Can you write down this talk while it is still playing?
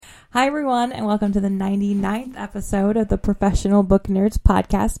Hi, everyone, and welcome to the 99th episode of the Professional Book Nerds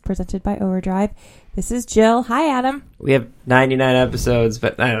podcast presented by Overdrive. This is Jill. Hi, Adam. We have 99 episodes,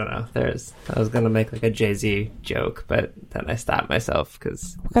 but I don't know. I was going to make like a Jay-Z joke, but then I stopped myself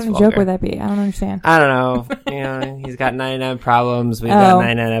because what kind of joke would that be? I don't understand. I don't know. He's got 99 problems. We've got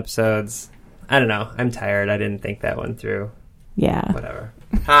 99 episodes. I don't know. I'm tired. I didn't think that one through. Yeah. Whatever.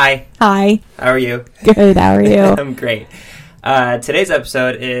 Hi. Hi. How are you? Good. How are you? I'm great. Today's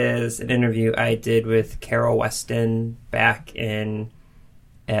episode is an interview I did with Carol Weston back in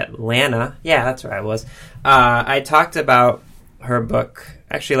Atlanta. Yeah, that's where I was. I talked about her book,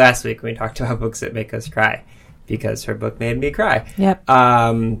 actually last week when we talked about books that make us cry, because her book made me cry. Yep.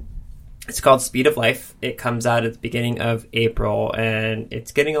 It's called Speed of Life. It comes out at the beginning of April, and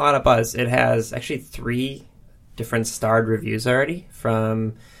it's getting a lot of buzz. It has actually 3 different starred reviews already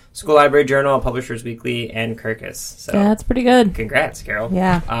from School Library Journal, Publishers Weekly, and Kirkus. So yeah, that's pretty good. Congrats, Carol.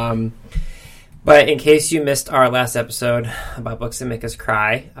 Yeah. But in case you missed our last episode about books that make us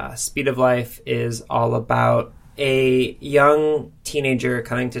cry, Speed of Life is all about a young teenager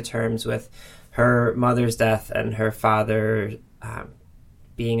coming to terms with her mother's death and her father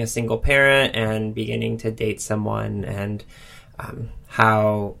being a single parent and beginning to date someone, and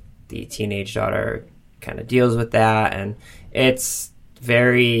how the teenage daughter kind of deals with that. And it's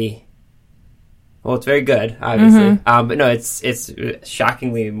very good, obviously. Mm-hmm. But no, it's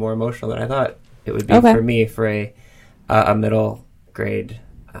shockingly more emotional than I thought it would be for me, for a middle grade,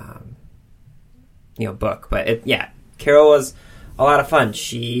 book. But Carol was a lot of fun.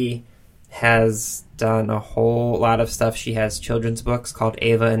 She has done a whole lot of stuff. She has children's books called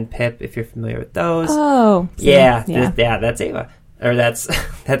Ava and Pip, if you're familiar with those. Oh, yeah, that's Ava, or that's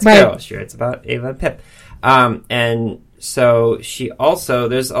right. Carol. Sure, it's about Ava and Pip, and so she also,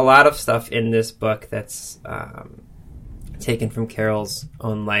 there's a lot of stuff in this book that's taken from Carol's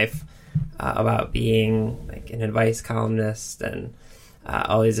own life, about being like an advice columnist and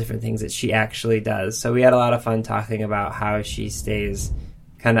all these different things that she actually does. So we had a lot of fun talking about how she stays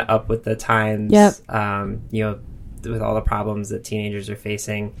kind of up with the times, yep. With all the problems that teenagers are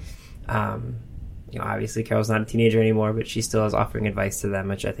facing. Obviously Carol's not a teenager anymore, but she still is offering advice to them,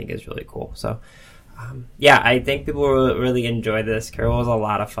 which I think is really cool. So I think people will really enjoy this. Carol was a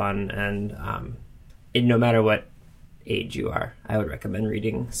lot of fun, and no matter what age you are, I would recommend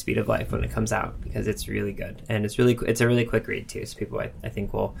reading Speed of Life when it comes out, because it's really good, and it's a really quick read too. So people, I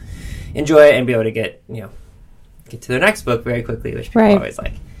think, will enjoy it and be able to get to their next book very quickly, which people always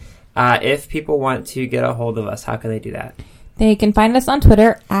like. If people want to get a hold of us, how can they do that? They can find us on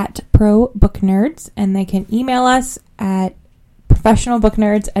Twitter at ProBookNerds, and they can email us at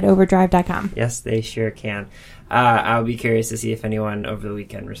professionalbooknerds@overdrive.com. Yes, they sure can. I'll be curious to see if anyone over the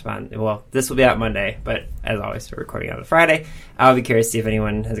weekend responded. Well, this will be out Monday, but as always, we're recording on a Friday. I'll be curious to see if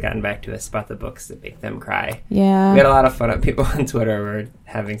anyone has gotten back to us about the books that make them cry. Yeah. We had a lot of fun. People on Twitter were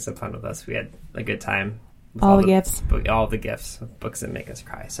having some fun with us. We had a good time. With all the gifts. All the gifts of books that make us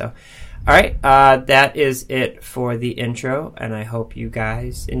cry. So, all right. That is it for the intro, and I hope you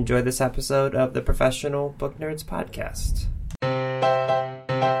guys enjoy this episode of the Professional Book Nerds podcast.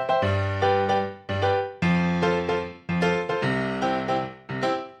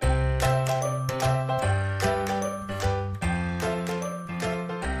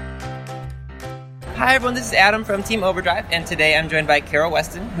 Hi everyone, this is Adam from Team Overdrive, and today I'm joined by Carol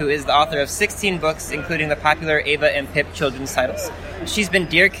Weston, who is the author of 16 books, including the popular Ava and Pip children's titles. She's been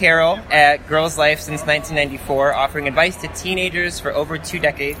Dear Carol at Girls Life since 1994, offering advice to teenagers for over 2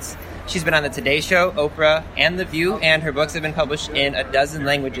 decades. She's been on The Today Show, Oprah, and The View, and her books have been published in 12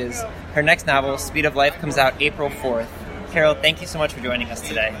 languages. Her next novel, Speed of Life, comes out April 4th. Carol, thank you so much for joining us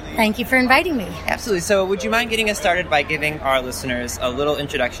today. Thank you for inviting me. Absolutely. So would you mind getting us started by giving our listeners a little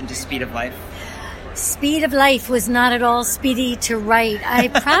introduction to Speed of Life? Speed of Life was not at all speedy to write. I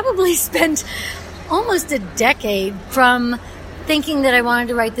probably spent almost a decade from thinking that I wanted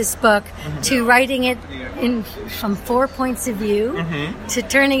to write this book to writing it from 4 points of view to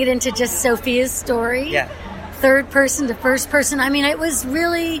turning it into just Sophia's story. Yeah. Third person to first person. I mean, it was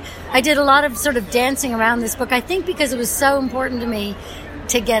really, I did a lot of sort of dancing around this book, I think because it was so important to me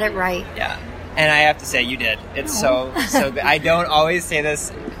to get it right. Yeah. And I have to say, you did. It's so good. I don't always say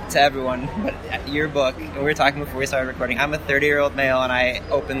this to everyone, but your book, and we were talking before we started recording, I'm a 30-year-old male, and I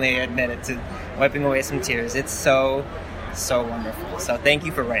openly admit it to wiping away some tears. It's so wonderful. So thank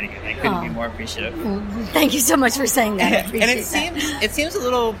you for writing it. I couldn't be more appreciative. Thank you so much for saying that. I appreciate and it seems a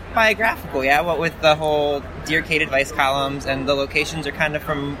little biographical, yeah? What with the whole Dear Kate advice columns, and the locations are kind of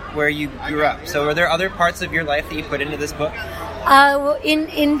from where you grew up. So are there other parts of your life that you put into this book?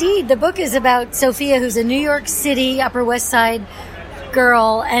 Indeed, the book is about Sophia, who's a New York City, Upper West Side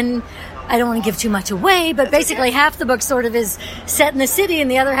girl, and I don't want to give too much away, but basically half the book sort of is set in the city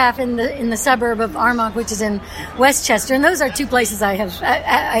and the other half in the suburb of Armonk, which is in Westchester. And those are two places I live.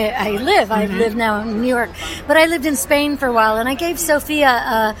 Mm-hmm. I live now in New York. But I lived in Spain for a while, and I gave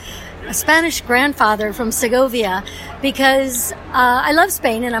Sophia a Spanish grandfather from Segovia because I love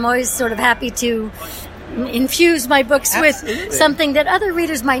Spain, and I'm always sort of happy to infuse my books Absolutely. with something that other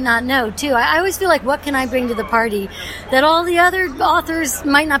readers might not know too. I always feel like, what can I bring to the party that all the other authors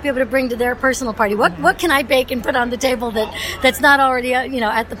might not be able to bring to their personal party? What can I bake and put on the table that's not already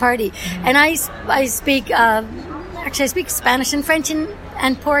at the party? And I speak I speak Spanish and French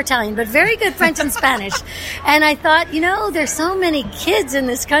and poor Italian, but very good French and Spanish. And I thought, there's so many kids in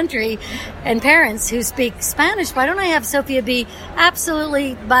this country and parents who speak Spanish. Why don't I have Sophia be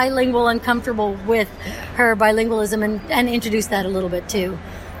absolutely bilingual and comfortable with her bilingualism and introduce that a little bit too?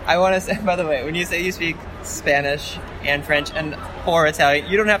 I want to say, by the way, when you say you speak Spanish and French and poor Italian,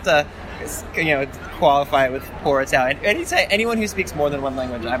 you don't have to, qualify it with poor Italian. Anyone who speaks more than one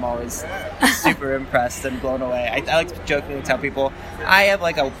language, I'm always super impressed and blown away. I like to jokingly tell people I have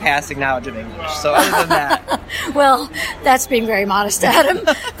like a passing knowledge of English. So other than that, well, that's being very modest, Adam.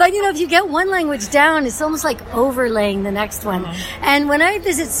 But if you get one language down, it's almost like overlaying the next one. And when I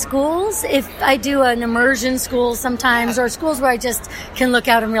visit schools, if I do an immersion school sometimes, or schools where I just can look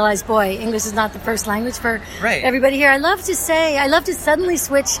out and realize, boy, English is not the first language for everybody here. I love to suddenly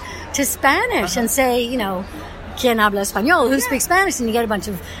switch to Spanish and say, ¿Quién habla español? Who speaks Spanish? And you get a bunch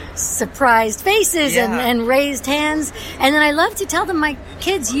of surprised faces and raised hands. And then I love to tell them, my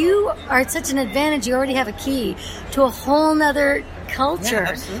kids, you are at such an advantage. You already have a key to a whole nother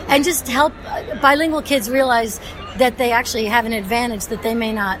culture. And just help bilingual kids realize that they actually have an advantage that they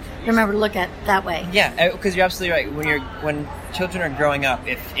may not remember to look at that way. Yeah, because you're absolutely right. When children are growing up,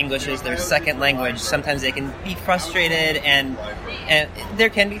 if English is their second language, sometimes they can be frustrated, and there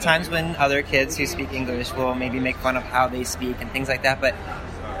can be times when other kids who speak English will maybe make fun of how they speak and things like that, but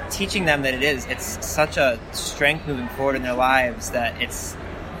teaching them that it's such a strength moving forward in their lives, that it's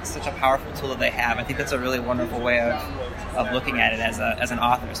such a powerful tool that they have. I think that's a really wonderful way of looking at it as an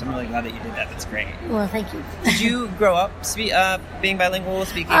author. So I'm really glad that you did that. That's great. Well, thank you. Did you grow up being bilingual,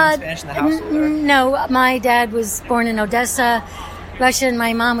 speaking Spanish in the house? No, my dad was born in Odessa, Russia, and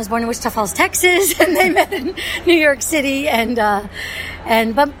my mom was born in Wichita Falls, Texas, and they met in New York City. But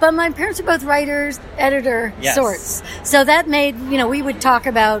my parents are both writers, editor sorts. So that made we would talk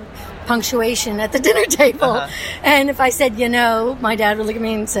about punctuation at the dinner table, and if I said my dad would look at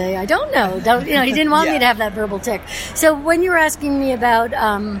me and say, I don't know. He didn't want me to have that verbal tick. So when you were asking me about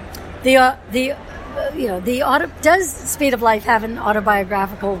does Speed of Life have an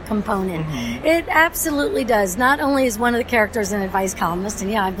autobiographical component? It absolutely does. Not only is one of the characters an advice columnist,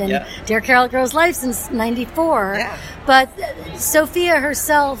 and I've been Dear Carol Girl's Life since '94, but Sophia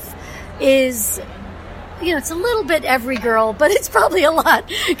herself is, it's a little bit every girl, but it's probably a lot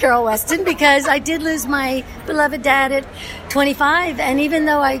Carol Weston, because I did lose my beloved dad at 25, and even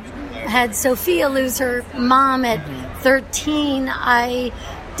though I had Sophia lose her mom at 13, I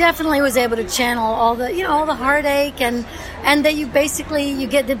definitely was able to channel all the heartache and that you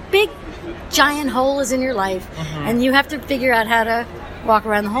get the big giant hole is in your life, and you have to figure out how to walk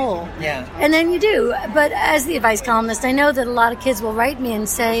around the hole. Yeah. And then you do. But as the advice columnist, I know that a lot of kids will write me and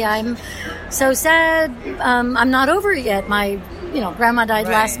say, I'm so sad, I'm not over it yet. My grandma died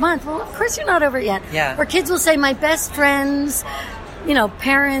last month. Well, of course you're not over it yet. Yeah. Or kids will say, my best friends,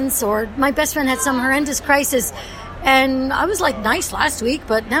 parents, or my best friend had some horrendous crisis, and I was like nice last week,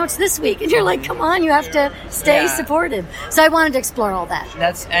 but now it's this week. And you're like, come on, you have to stay supportive. So I wanted to explore all that.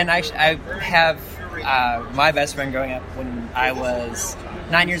 I have my best friend growing up when I was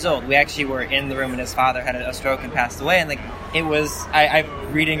 9 years old. We actually were in the room when his father had a stroke and passed away. And it was, I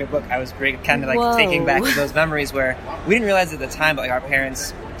reading a book, I was kind of thinking back to those memories where we didn't realize at the time, but our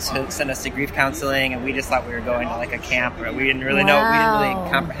parents sent us to grief counseling, and we just thought we were going to a camp where we didn't really know, we didn't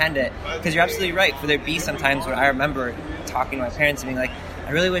really comprehend it. Because you're absolutely right. For there be sometimes where I remember talking to my parents and being like,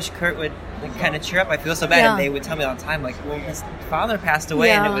 I really wish Kurt would kind of cheer up. I feel so bad. And they would tell me all the time, well, his father passed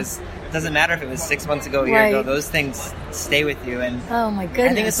away, and it doesn't matter if it was 6 months ago, a year ago, those things stay with you. And oh my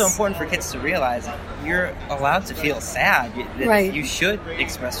goodness, I think it's so important for kids to realize that you're allowed to feel sad. You should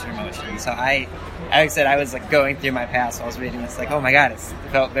express your emotions. So like I said, I was going through my past while I was reading this, oh my God, it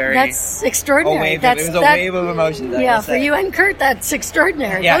felt very... That's extraordinary. It was a wave of emotions. For you and Kurt, that's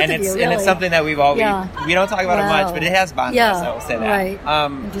extraordinary. Yeah, both and of you, and it's something that we've always... we don't talk about it much, but it has bonded us, I will say that.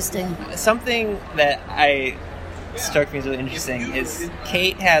 Right. Interesting. Something that struck me as really interesting is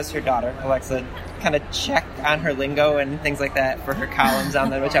Kate has her daughter, Alexa, kind of check on her lingo and things like that for her columns on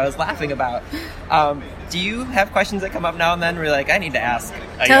them, which I was laughing about. Do you have questions that come up now and then where you're like, I need to ask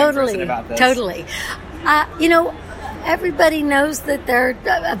a young person about this? Totally. Everybody knows that they're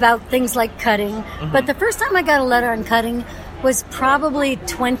about things like cutting, but the first time I got a letter on cutting was probably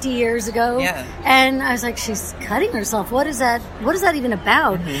 20 years ago. Yeah. And I was like, she's cutting herself. What is that even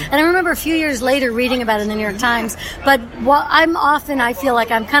about? And I remember a few years later reading about it in the New York Times. But I feel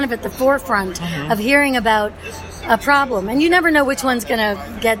like I'm kind of at the forefront of hearing about a problem. And you never know which one's going to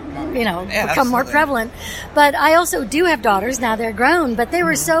become more prevalent. But I also do have daughters. Now they're grown, but they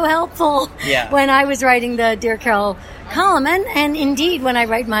were so helpful when I was writing the Dear Carol column. And indeed, when I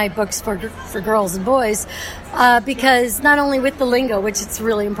write my books for girls and boys, because not only with the lingo, which it's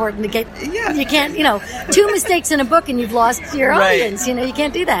really important to get, you can't, 2 mistakes in a book and you've lost your audience, you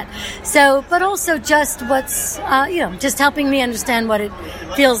can't do that. So, but also just what's, just helping me understand what it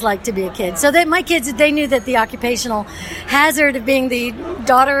feels like to be a kid. So that my kids, they knew that the occupational hazard of being the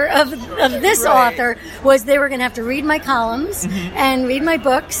daughter of this author was they were going to have to read my columns and read my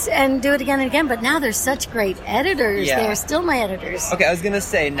books and do it again and again. But now they're such great editors. Yeah. They're still my editors. Okay, I was going to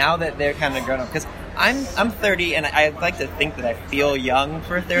say, now that they're kind of grown up, because I'm 30, and I like to think that I feel young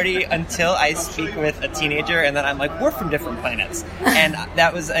for 30 until I speak with a teenager, and then I'm like, we're from different planets. And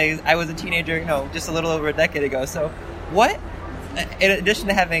I was a teenager, just a little over a decade ago. So what, in addition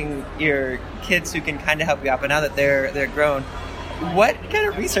to having your kids who can kind of help you out, but now that they're grown, what kind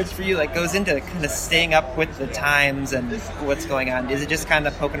of research for you goes into kind of staying up with the times and what's going on? Is it just kind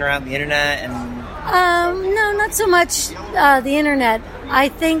of poking around the internet and? No, not so much the internet. I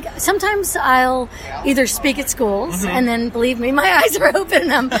think sometimes I'll either speak at schools, and then, believe me, my eyes are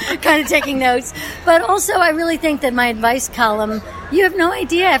open and I'm kind of taking notes. But also, I really think that my advice column, you have no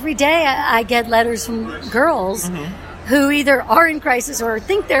idea. Every day I get letters from girls who either are in crisis or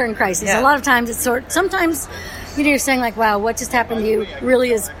think they're in crisis. Yeah. A lot of times sometimes you're saying like, wow, what just happened to you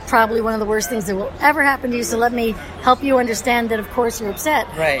really is probably one of the worst things that will ever happen to you. So let me help you understand that, of course, you're upset.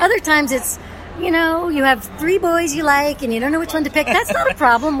 Right. Other times it's, you have 3 boys you like and you don't know which one to pick. That's not a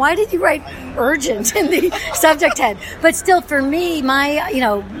problem. Why did you write urgent in the subject head? But still, for me,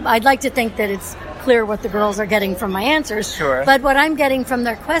 I'd like to think that it's clear what the girls are getting from my answers. Sure. But what I'm getting from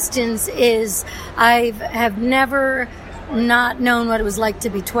their questions is I have never not known what it was like to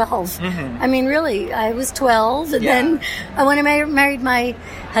be 12. I mean, really, I was 12, and then when I married my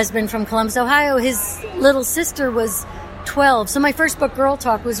husband from Columbus, Ohio, his little sister was 12. So my first book, Girl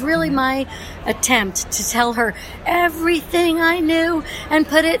Talk, was really my attempt to tell her everything I knew and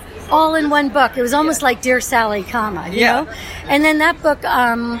put it all in one book. It was almost like Dear Sally, you know? And then that book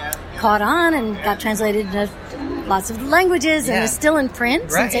caught on and got translated into lots of languages and is still in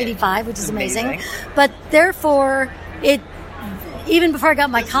print since 85, which is amazing. But therefore, even before I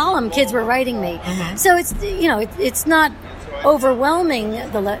got my column, kids were writing me. So it's not overwhelming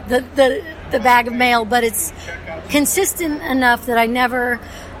the bag of mail, but it's consistent enough that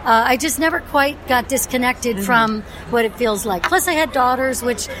I just never quite got disconnected from what it feels like. Plus, I had daughters,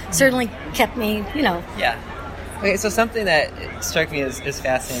 which certainly kept me, Yeah. Okay, so something that struck me as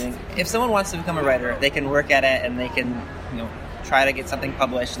fascinating. If someone wants to become a writer, they can work at it and they can, try to get something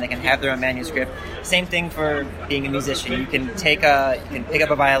published and they can have their own manuscript. Same thing for being a musician. You can pick up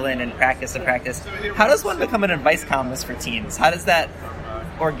a violin and practice. How does one become an advice columnist for teens? How does that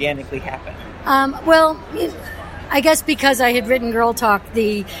organically happen? Well, I guess because I had written Girl Talk,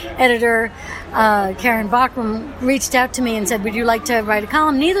 the editor, Karen Bachram, reached out to me and said, would you like to write a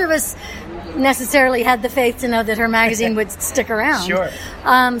column? Neither of us necessarily had the faith to know that her magazine would stick around. Sure.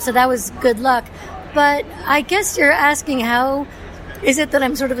 So that was good luck. But I guess you're asking how is it that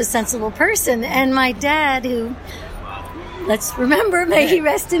I'm sort of a sensible person? And my dad, who, let's remember, may he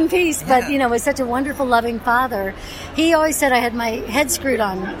rest in peace, but, was such a wonderful, loving father, he always said I had my head screwed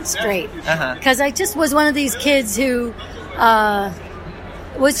on straight. Because I just was one of these kids who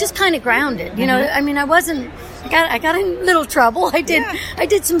was just kind of grounded. I mean, I got in little trouble. I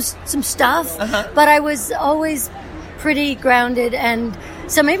did some stuff, but I was always pretty grounded, and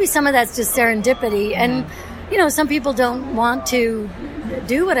so maybe some of that's just serendipity. And some people don't want to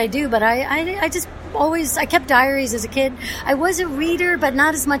do what I do, but I just always, I kept diaries as a kid. I was a reader, but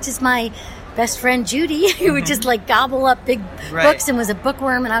not as much as my best friend Judy, who would just gobble up big books and was a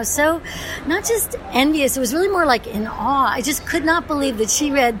bookworm. And I was so not just envious, it was really more like in awe. I just could not believe that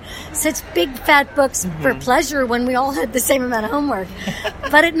she read such big fat books for pleasure when we all had the same amount of homework.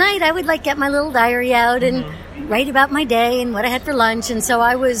 But at night I would get my little diary out and write about my day and what I had for lunch. And so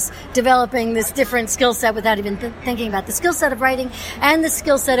I was developing this different skill set without even thinking about the skill set of writing and the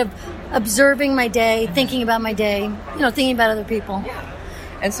skill set of observing my day, thinking about my day, thinking about other people.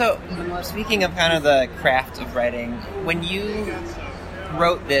 And so, speaking of kind of the craft of writing, when you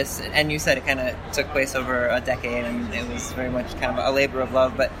wrote this, and you said it kind of took place over a decade, and it was very much kind of a labor of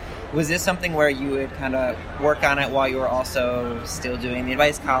love, but was this something where you would kind of work on it while you were also still doing the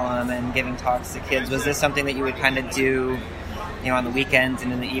advice column and giving talks to kids? Was this something that you would kind of do, on the weekends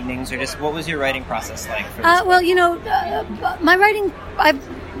and in the evenings, or just what was your writing process like for this? Well, my writing,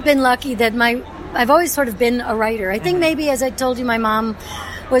 I've been lucky that I've always sort of been a writer. I think maybe, as I told you, my mom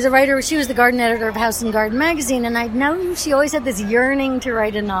was a writer. She was the garden editor of House and Garden magazine, and I know she always had this yearning to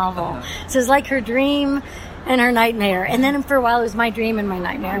write a novel. So it was like her dream and her nightmare. And then for a while, it was my dream and my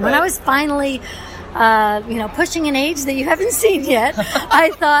nightmare. And when I was finally, pushing an age that you haven't seen yet,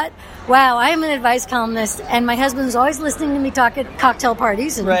 I thought, wow, I am an advice columnist, and my husband was always listening to me talk at cocktail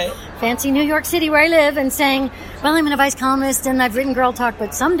parties in fancy New York City where I live, and saying, well, I'm an advice columnist and I've written Girl Talk,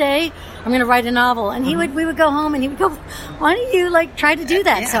 but someday I'm going to write a novel. And we would go home and he would go, why don't you try to do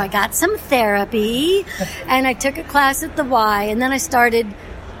that? Yeah. So I got some therapy and I took a class at the Y, and then I started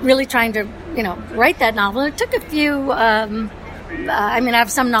really trying to, write that novel. It took a few, I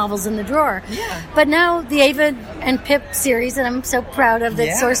have some novels in the drawer. Yeah. But now the Ava and Pip series that I'm so proud of,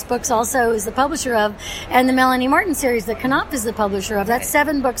 that Source Books also is the publisher of, and the Melanie Martin series that Knopf is the publisher of. That's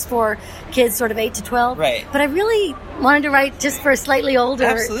 7 books for kids sort of 8 to 12. Right. But I really wanted to write just for a slightly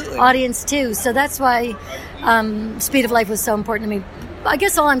older audience too. So that's why Speed of Life was so important to me. I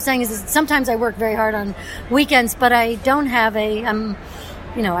guess all I'm saying is sometimes I work very hard on weekends, but I don't have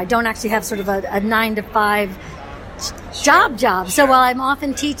I don't actually have sort of a 9-to-5 job. So while I'm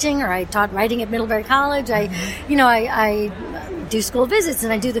often teaching, or I taught writing at Middlebury College, I do school visits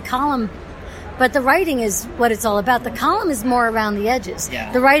and I do the column. But the writing is what it's all about. The column is more around the edges.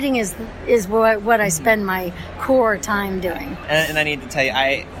 Yeah. The writing is what I spend my core time doing. And I need to tell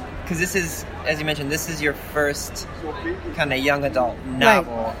you, because this is, as you mentioned, this is your first kind of young adult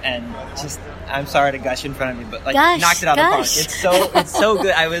novel, and just, I'm sorry to gush in front of you, but knocked it out of the park. It's so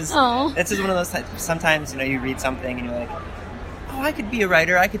good. This is one of those times, sometimes, you read something and you're like, oh, I could be a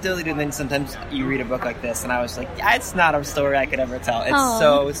writer, I could totally do it. And then sometimes you read a book like this, and I was like, it's not a story I could ever tell.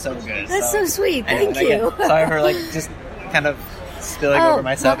 It's so good. That's so sweet. Thank you. Sorry for just kind of spilling over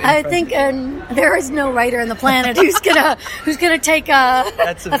myself. I think there is no writer on the planet who's gonna take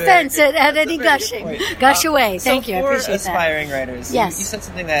offense at any gushing. Gush away. Thank you. I appreciate that. For aspiring writers, yes. You said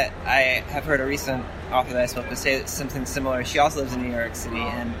something that I have heard a recent author that I spoke to say something similar. She also lives in New York City,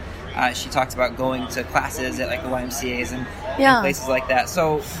 and she talks about going to classes at the YMCA's and places like that.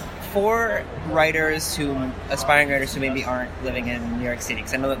 So, for aspiring writers who maybe aren't living in New York City,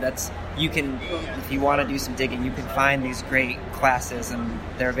 because I know that's, you can, if you want to do some digging, you can find these great classes, and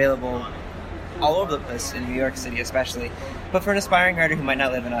they're available all over the place in New York City especially. But for an aspiring writer who might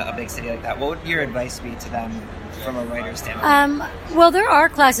not live in a big city like that, what would your advice be to them from a writer's standpoint? Well, there are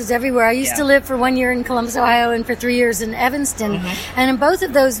classes everywhere. I used to live for 1 year in Columbus, Ohio, and for 3 years in Evanston. Mm-hmm. And in both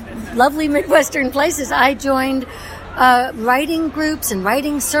of those lovely Midwestern places, I joined writing groups and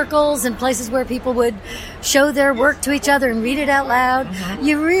writing circles and places where people would show their work to each other and read it out loud. Mm-hmm.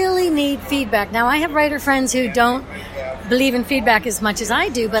 You really need feedback. Now, I have writer friends who don't believe in feedback as much as I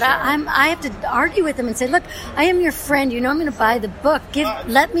do, but I have to argue with them and say, look, I am your friend. I'm going to buy the book.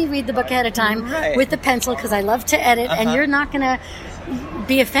 Let me read the book ahead of time with a pencil, because I love to edit, and you're not going to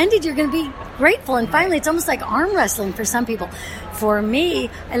be offended. You're going to be grateful. And finally, it's almost like arm wrestling for some people. For me,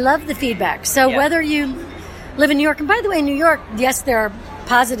 I love the feedback. So whether you live in New York, and by the way, in New York, yes, there are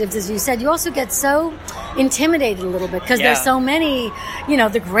positives, as you said. You also get so intimidated a little bit because there's so many,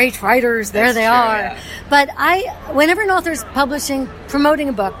 the great writers. There they are. Yeah. But whenever an author is promoting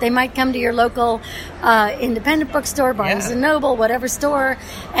a book, they might come to your local independent bookstore, Barnes and Noble, whatever store,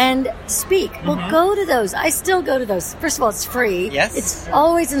 and speak. Mm-hmm. Well, go to those. I still go to those. First of all, it's free. Yes. It's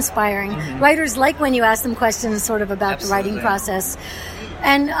always inspiring. Mm-hmm. Writers like when you ask them questions sort of about the writing process.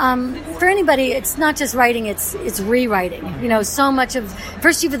 And for anybody, it's not just writing, it's rewriting. So much of,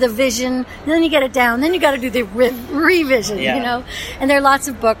 first you have the vision, then you get it down, then you got to do the revision, And there are lots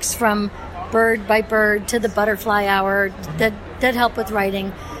of books from Bird by Bird to the Butterfly Hour that help with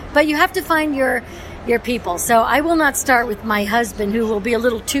writing. But you have to find your people. So I will not start with my husband, who will be a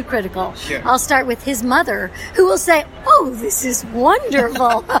little too critical. Sure. I'll start with his mother, who will say, oh, this is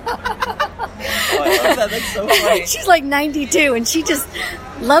wonderful. Oh, I love that. That's so funny. She's like 92, and she just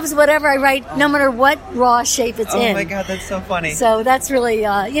loves whatever I write, no matter what raw shape it's in. Oh my God, that's so funny. So that's really,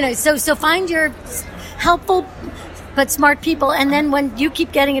 so find your helpful but smart people, and then when you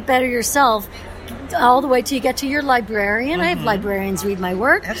keep getting it better yourself, all the way till you get to your librarian. I have librarians read my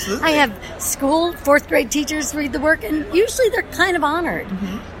work. Absolutely. I have school 4th grade teachers read the work, and usually they're kind of honored.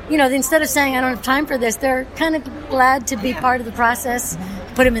 Instead of saying, I don't have time for this, they're kind of glad to be part of the process,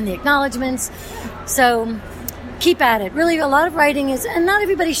 put them in the acknowledgments. So keep at it. Really, a lot of writing is, and not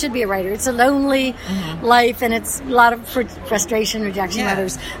everybody should be a writer. It's a lonely life, and it's a lot of frustration, rejection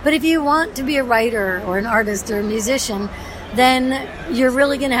letters. But if you want to be a writer or an artist or a musician, then you're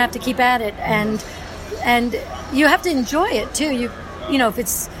really going to have to keep at it, and you have to enjoy it too. If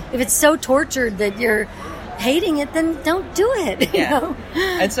it's so tortured that you're hating it, then don't do it. You know?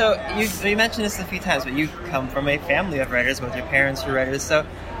 And so you mentioned this a few times, but you come from a family of writers, both your parents were writers. So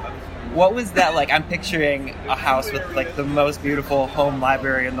what was that like? I'm picturing a house with like the most beautiful home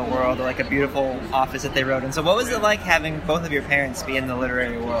library in the world, or like a beautiful office that they wrote in. So what was it like having both of your parents be in the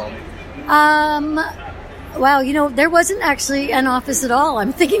literary world? Wow, there wasn't actually an office at all.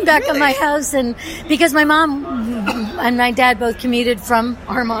 I'm thinking back on my house, and because my mom and my dad both commuted from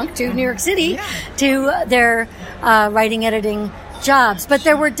Armonk to New York City to their writing, editing jobs. But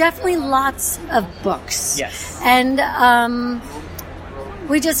there were definitely lots of books. Yes. And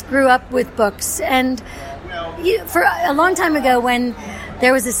we just grew up with books. And for a long time ago, when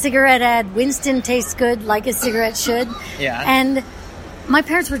there was a cigarette ad, Winston tastes good like a cigarette should. Yeah. And my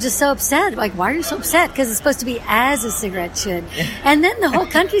parents were just so upset. Like, why are you so upset? Because it's supposed to be as a cigarette should. And then the whole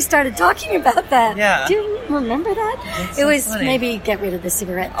country started talking about that. Yeah. Do you remember that? That's it was funny. Maybe get rid of the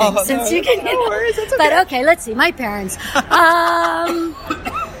cigarette thing. You can, no worries, that's okay. But okay, let's see. My parents.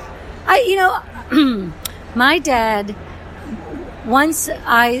 My dad. Once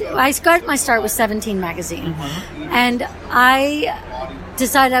I got my start with 17 magazine, and I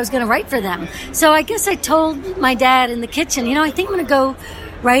decided I was going to write for them. So I guess I told my dad in the kitchen, I think I'm going to go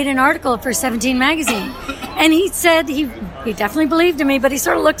write an article for 17 magazine. And he said, he definitely believed in me, but he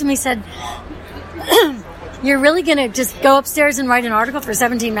sort of looked at me and said, you're really going to just go upstairs and write an article for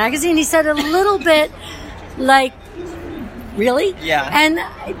 17 magazine? He said a little bit like, really? Yeah.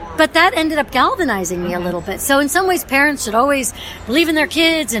 But that ended up galvanizing me a little bit. So in some ways, parents should always believe in their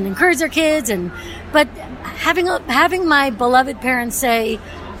kids and encourage their kids. But having my beloved parents say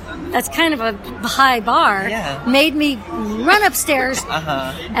that's kind of a high bar made me run upstairs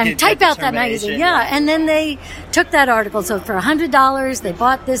and type out that magazine. And then they took that article. So for $100, they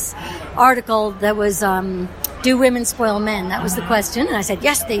bought this article that was do women spoil men? That was the question. And I said,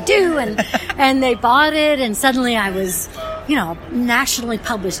 yes, they do. And they bought it. And suddenly I was, a nationally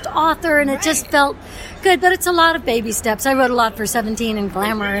published author. And it just felt good. But it's a lot of baby steps. I wrote a lot for 17 and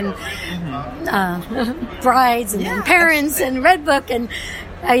Glamour and Brides and Parents and Redbook. And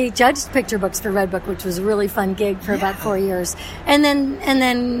I judged picture books for Redbook, which was a really fun gig for about 4 years. And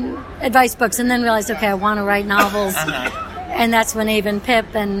then advice books. And then realized, okay, I want to write novels. And that's when Ava and Pip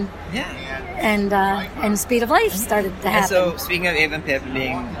and Speed of Life started to happen. And so, speaking of Ava and Pip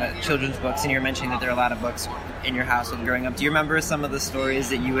being children's books, and you were mentioning that there are a lot of books in your house when growing up, do you remember some of the stories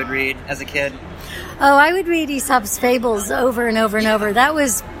that you would read as a kid? Oh, I would read Aesop's Fables over and over and over. That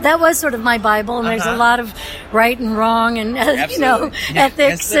was sort of my Bible, and there's a lot of right and wrong and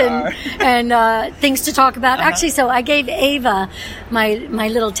ethics and things to talk about. Actually, so I gave Ava, my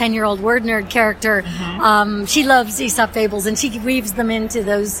little 10-year-old word nerd character. She loves Aesop Fables, and she weaves them into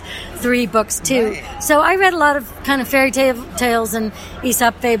those 3 books too. Right. So I read a lot of kind of fairy tales and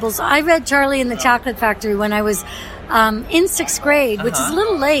Aesop Fables. I read Charlie and the Chocolate Factory when I was in 6th grade, which is a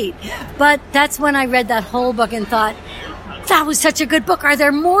little late, but that's when I read that whole book and thought, that was such a good book. Are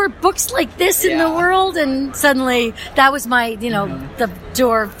there more books like this in the world? And suddenly that was my, the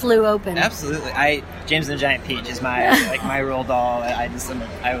door flew open. Absolutely. James and the Giant Peach is my my Roald doll.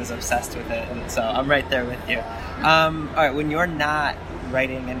 I was obsessed with it, and so I'm right there with you. All right, when you're not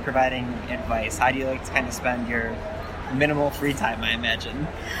writing and providing advice, how do you like to kind of spend your minimal free time, I imagine?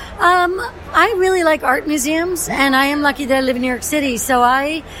 I really like art museums, and I am lucky that I live in New York City, so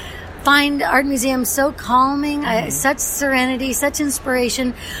I find art museums so calming, such serenity, such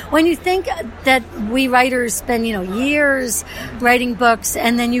inspiration. When you think that we writers spend, years writing books,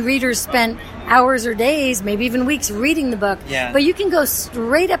 and then you readers spend hours or days, maybe even weeks reading the book, but you can go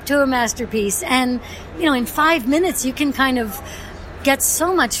straight up to a masterpiece, and, in 5 minutes you can kind of get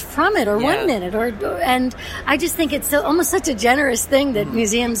so much from it, or 1 minute, and I just think it's almost such a generous thing that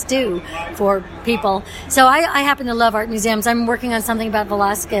museums do for people. So I happen to love art museums. I'm working on something about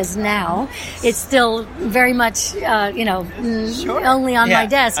Velázquez now. It's still very much, only on my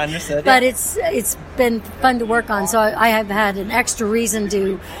desk. Understood, but it's been fun to work on. So I have had an extra reason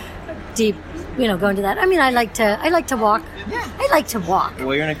to going to that. I mean, I like to walk. Yeah. I like to walk.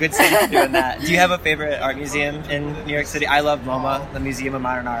 Well, you're in a good state for doing that. Do you have a favorite art museum in New York City? I love MoMA, the Museum of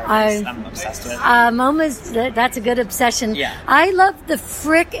Modern Art. I'm obsessed with. MoMA's, that's a good obsession. Yeah. I love the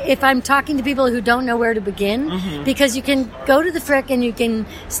Frick if I'm talking to people who don't know where to begin, because you can go to the Frick and you can,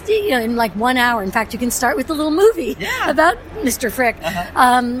 in like 1 hour. In fact, you can start with a little movie about Mr. Frick.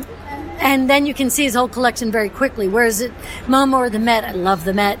 And then you can see his whole collection very quickly. Whereas at MoMA or the Met, I love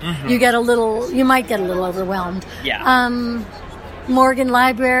the Met, you might get a little overwhelmed. Yeah. Morgan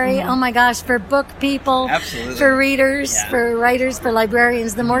Library, oh my gosh, for book people, absolutely, for readers, for writers, for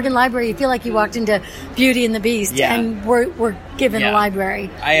librarians. The Morgan Library, you feel like you walked into Beauty and the Beast and we're given a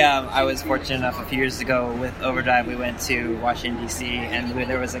library. I was fortunate enough a few years ago with Overdrive, we went to Washington, D.C., and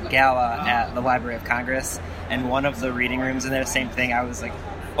there was a gala at the Library of Congress, and one of the reading rooms in there, same thing, I was like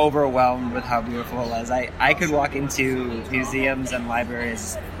overwhelmed with how beautiful it was. I could walk into museums and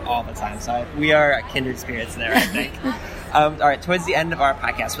libraries all the time, so we are kindred spirits there, I think. All right, towards the end of our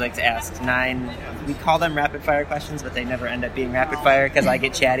podcast, we like to ask 9, we call them rapid fire questions, but they never end up being rapid fire because I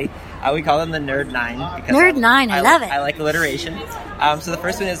get chatty. We call them the Nerd 9. Because Nerd 9, I love it. I like alliteration. So the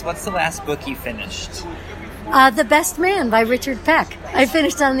first one is, what's the last book you finished? The Best Man by Richard Peck. I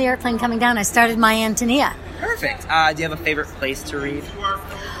finished on the airplane coming down. I started My Antonia. Perfect. Do you have a favorite place to read?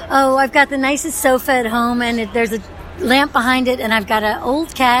 Oh, I've got the nicest sofa at home, and there's a lamp behind it, and I've got an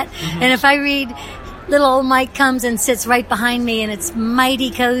old cat, and if I read, little old Mike comes and sits right behind me, and it's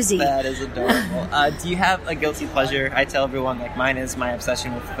mighty cozy. That is adorable. Do you have a guilty pleasure? I tell everyone, like, mine is my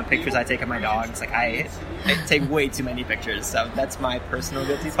obsession with the pictures I take of my dogs. Like, I take way too many pictures, so that's my personal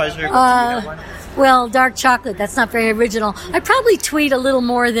guilty pleasure. But do you have one? Well, dark chocolate, that's not very original. I probably tweet a little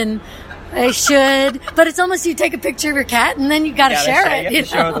more than I should, but it's almost you take a picture of your cat and then you got to share it. You have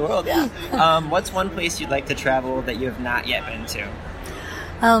to show the world, What's one place you'd like to travel that you have not yet been to?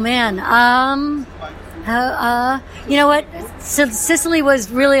 Oh, man. You know what? So Sicily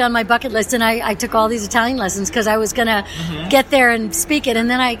was really on my bucket list, and I took all these Italian lessons because I was going to get there and speak it, and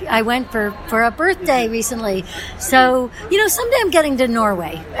then I went for a birthday recently. So, someday I'm getting to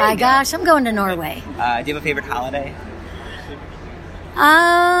Norway. My gosh, I'm going to Norway. Do you have a favorite holiday?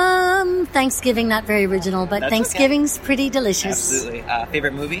 Thanksgiving, not very original, but That's Thanksgiving's pretty delicious. Absolutely.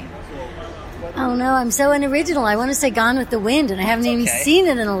 Favorite movie? Oh no, I'm so unoriginal. I want to say Gone with the Wind, and I haven't even seen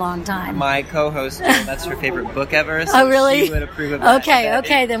it in a long time. My co-host, that's her favorite book ever. So really? She would approve of that.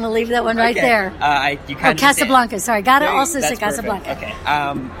 Okay, then we'll leave that one right there. Casablanca. Sorry, gotta also say Casablanca. Okay.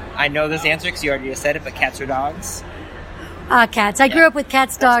 I know this answer because you already just said it, but cats or dogs? Cats. I grew up with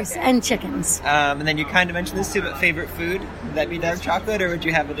cats, dogs, and chickens. And then you kind of mentioned this too, but favorite food? Would that be dark chocolate, or would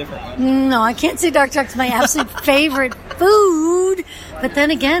you have a different one? No, I can't say dark chocolate's my absolute favorite food. But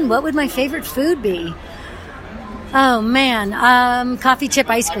then again, what would my favorite food be? Oh, man. Coffee chip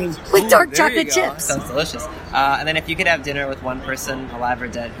ice cream with dark chocolate chips. Sounds delicious. And then if you could have dinner with one person, alive or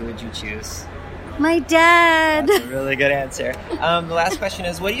dead, who would you choose? My dad. That's a really good answer. The last question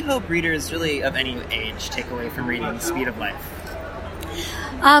is, what do you hope readers really of any age take away from reading Speed of Life?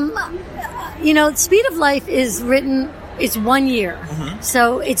 Speed of Life is written, it's 1 year.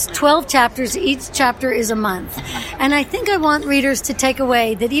 So it's 12 chapters. Each chapter is a month. And I think I want readers to take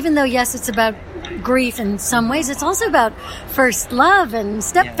away that even though, yes, it's about grief in some ways, it's also about first love and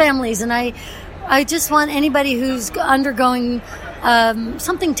step families. And I just want anybody who's undergoing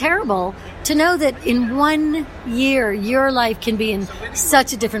something terrible to know that in 1 year, your life can be in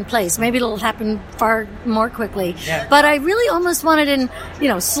such a different place. Maybe it'll happen far more quickly. Yeah. But I really almost wanted in,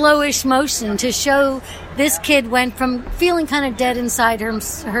 slowish motion to show this kid went from feeling kind of dead inside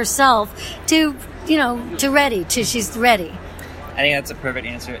herself to, she's ready. I think that's a perfect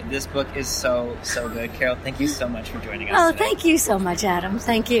answer. This book is so, so good. Carol, thank you so much for joining us today. Thank you so much, Adam.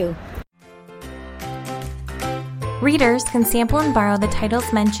 Thank you. Readers can sample and borrow the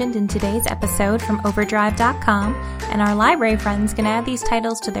titles mentioned in today's episode from Overdrive.com, and our library friends can add these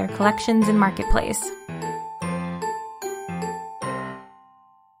titles to their collections in Marketplace.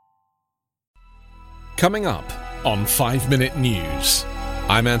 Coming up on 5 Minute News,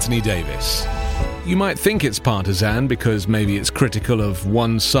 I'm Anthony Davis. You might think it's partisan because maybe it's critical of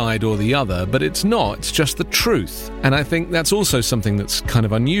one side or the other, but it's not. It's just the truth. And I think that's also something that's kind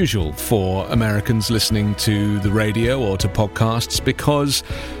of unusual for Americans listening to the radio or to podcasts, because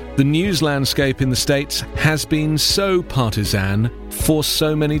the news landscape in the States has been so partisan for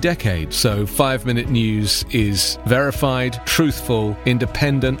so many decades. So 5 Minute News is verified, truthful,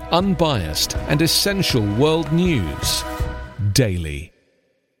 independent, unbiased, and essential world news daily.